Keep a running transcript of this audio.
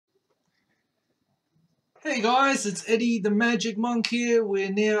Hey guys, it's Eddie the Magic Monk here.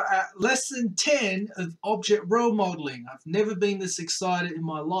 We're now at lesson 10 of object role modeling. I've never been this excited in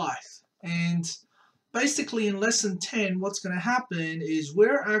my life. And basically in lesson 10, what's going to happen is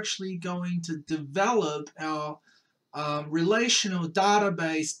we're actually going to develop our relational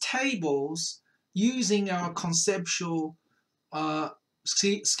database tables using our conceptual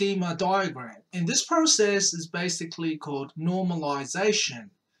schema diagram. And this process is basically called normalization.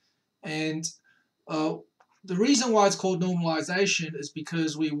 And uh, the reason why it's called normalization is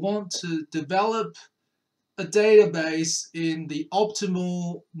because we want to develop a database in the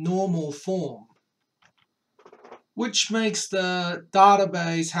optimal normal form, which makes the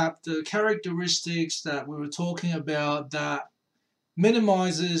database have the characteristics that we were talking about, that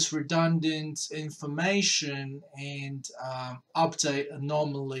minimizes redundant information and update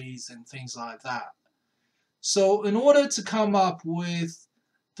anomalies and things like that. So in order to come up with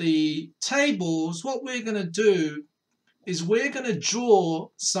the tables, what we're going to do is we're going to draw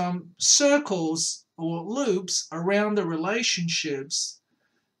some circles or loops around the relationships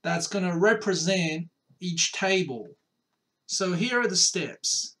that's going to represent each table. So here are the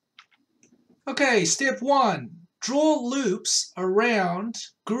steps. Okay, step 1. Draw loops around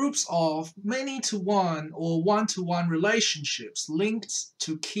groups of many-to-one or one-to-one relationships linked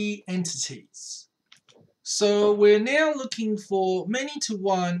to key entities. So we're now looking for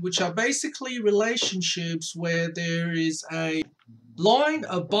many-to-one, which are basically relationships where there is a line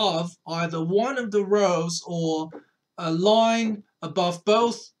above either one of the rows or a line above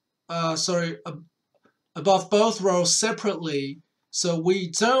both, above both rows separately. So we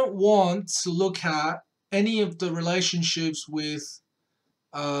don't want to look at any of the relationships with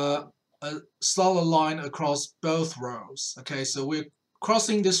a solid line across both rows. Okay, so we're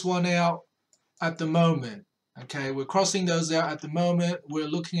crossing this one out at the moment. Okay, we're crossing those out at the moment. We're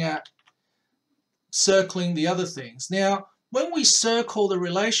looking at circling the other things. Now, when we circle the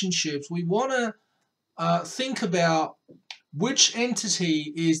relationships, we want to think about which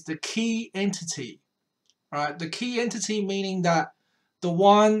entity is the key entity, right? The key entity meaning that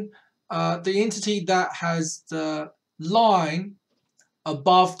the entity that has the line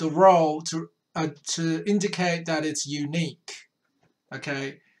above the row to indicate that it's unique.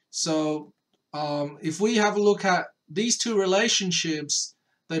 Okay, so if we have a look at these two relationships,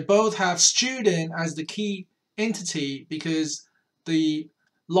 they both have student as the key entity because the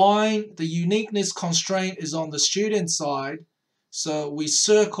line, the uniqueness constraint is on the student side. So we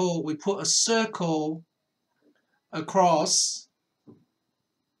put a circle across,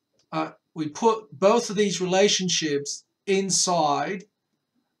 we put both of these relationships inside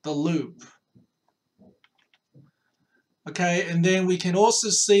the loop. Okay, and then we can also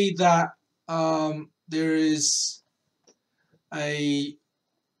see that there is a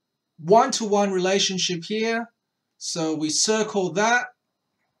one-to-one relationship here. So we circle that.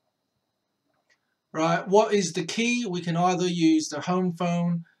 Right, what is the key? We can either use the home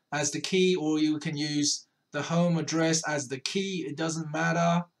phone as the key, or you can use the home address as the key. It doesn't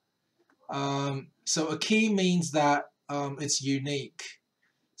matter. So a key means that it's unique.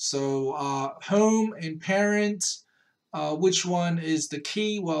 So home and parent, which one is the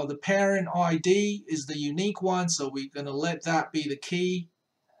key? Well, the parent ID is the unique one, so we're going to let that be the key.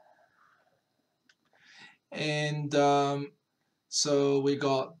 And so we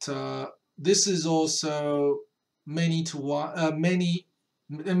got this is also many to one, many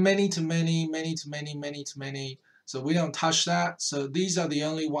to many, many to many, many to many. So we don't touch that. So these are the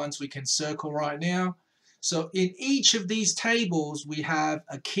only ones we can circle right now. So in each of these tables, we have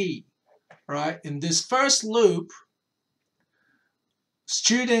a key, right? In this first loop,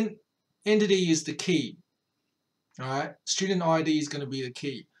 student entity is the key, all right? Student ID is going to be the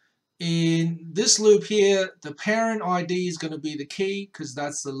key. In this loop here, the parent ID is going to be the key because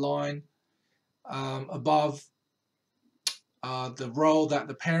that's the line above the role that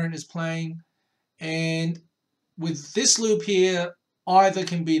the parent is playing. And with this loop here, either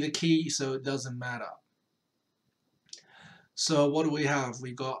can be the key, so it doesn't matter. So what do we have?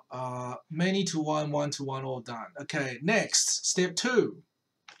 We got many-to-one, one-to-one, all done. Okay, next, step 2.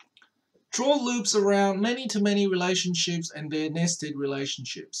 Draw loops around many-to-many relationships and their nested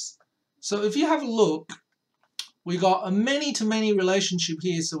relationships. So if you have a look, we got a many-to-many relationship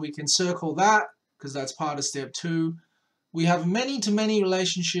here, so we can circle that because that's part of step 2. We have many-to-many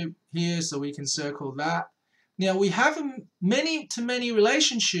relationship here, so we can circle that. Now we have a many-to-many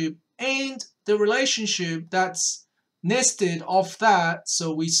relationship and the relationship that's nested off that,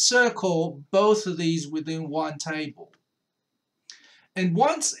 so we circle both of these within one table. And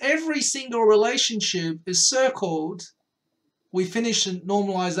once every single relationship is circled, we finish the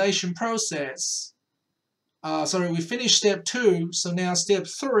normalization process. sorry, we finished step 2, so now step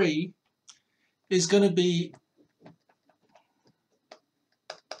 3 is going to be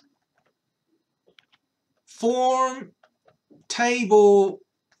form table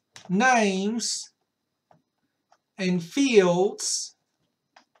names and fields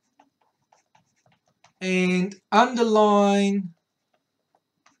and underline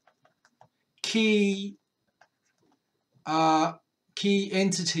key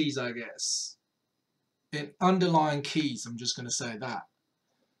entities, I guess, and underline keys. I'm just going to say that.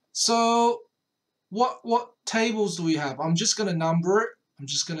 So what tables do we have? I'm just going to number it. I'm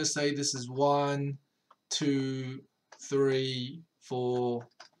just going to say this is 1, 2, 3, 4,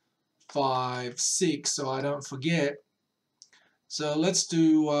 5, 6, so I don't forget. So let's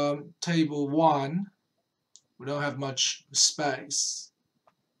do table 1. We don't have much space.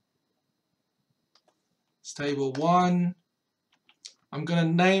 It's table 1. I'm going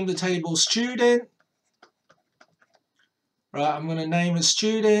to name the table student. Right, I'm going to name a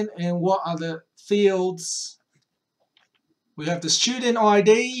student, and what are the fields? We have the student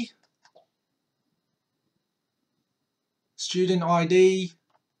ID. Student ID.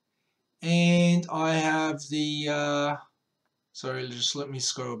 And I have the, sorry, just let me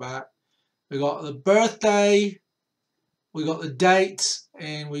scroll back. We got the birthday, we got the date,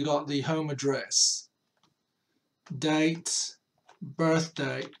 and we got the home address. Date, birth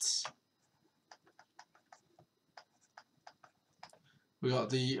date. We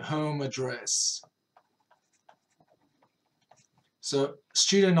got the home address. So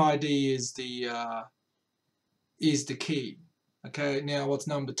student ID is the key. Okay, now what's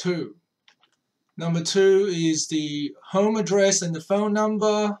number 2? Number 2 is the home address and the phone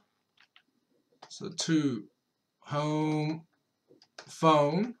number. So 2, home,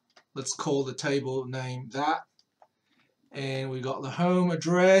 phone. Let's call the table name that. And we got the home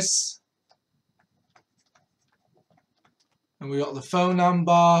address. And we got the phone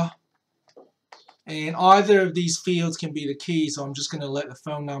number. And either of these fields can be the key, so I'm just going to let the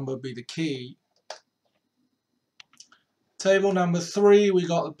phone number be the key. Table number 3, we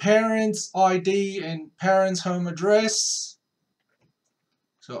got the parents' ID and parents' home address.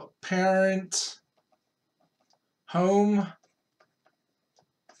 So parent, home.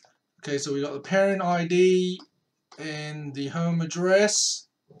 Okay, so we got the parent ID and the home address.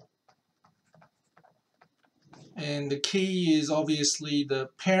 And the key is obviously the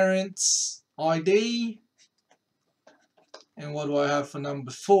parent's ID. And what do I have for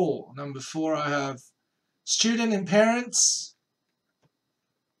number 4? Number 4, I have student and parents.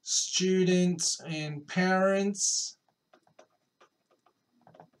 Students and parents.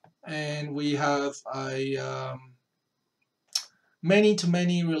 And we have a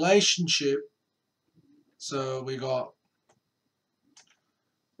many-to-many relationship. So we got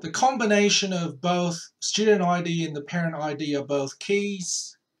the combination of both student ID and the parent ID are both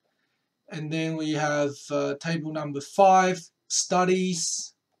keys. And then we have table number 5,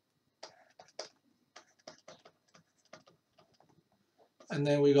 studies. And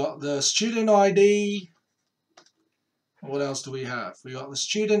then we got the student ID. What else do we have? We got the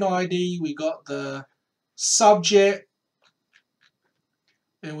student ID, we got the subject,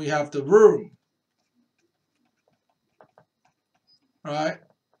 and we have the room. Right?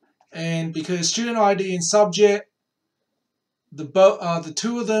 And because student ID and subject, the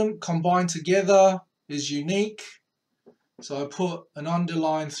two of them combined together is unique. So I put an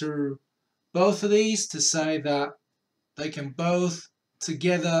underline through both of these to say that they can both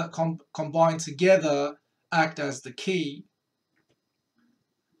together, combine together, act as the key.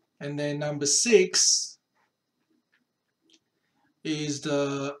 And then number 6 is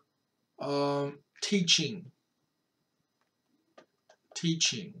the teaching.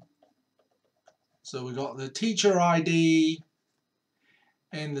 So we got the teacher ID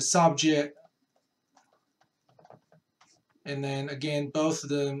and the subject, and then again both of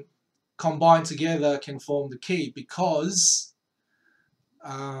them combined together can form the key because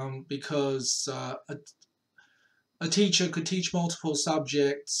a teacher could teach multiple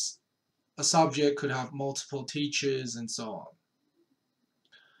subjects, a subject could have multiple teachers, and so on.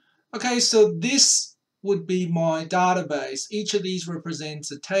 Okay, so this would be my database. Each of these represents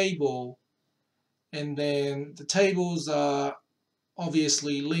a table, and then the tables are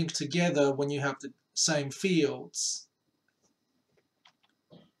obviously linked together when you have the same fields.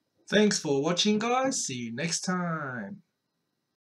 Thanks for watching, guys. See you next time.